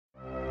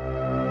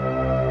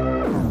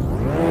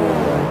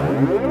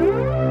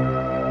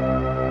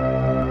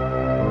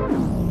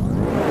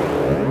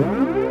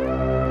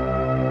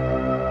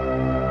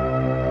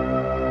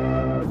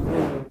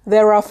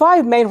There are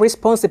 5 main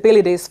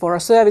responsibilities for a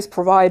service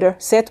provider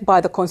set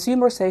by the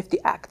Consumer Safety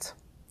Act.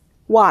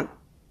 1.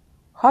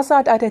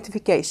 Hazard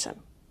identification.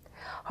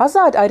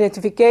 Hazard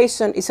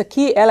identification is a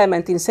key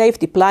element in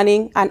safety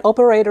planning and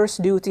operators'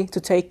 duty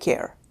to take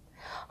care.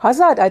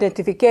 Hazard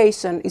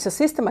identification is a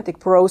systematic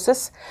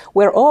process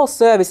where all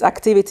service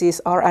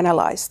activities are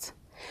analyzed.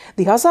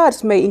 The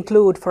hazards may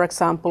include, for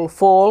example,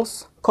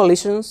 falls,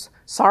 collisions,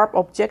 sharp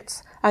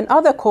objects, and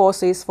other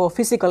causes for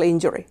physical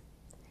injury,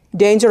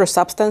 dangerous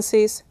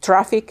substances,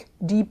 traffic,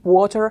 deep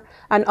water,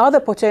 and other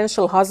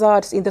potential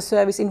hazards in the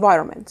service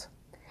environment.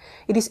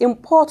 It is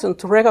important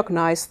to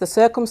recognize the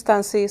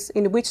circumstances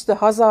in which the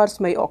hazards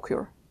may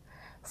occur.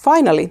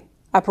 Finally,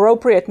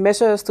 appropriate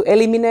measures to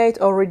eliminate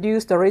or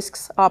reduce the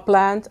risks are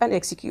planned and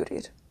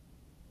executed.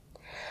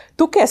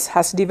 Tukes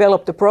has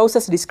developed a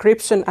process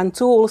description and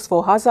tools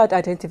for hazard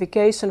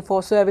identification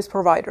for service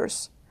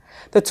providers.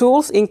 The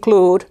tools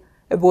include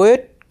a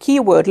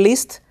keyword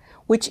list,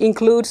 which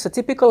includes the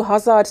typical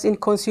hazards in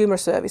consumer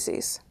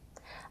services,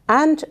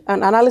 and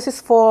an analysis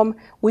form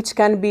which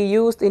can be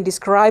used in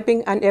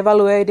describing and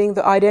evaluating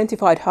the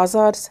identified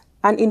hazards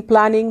and in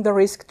planning the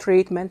risk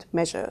treatment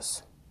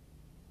measures.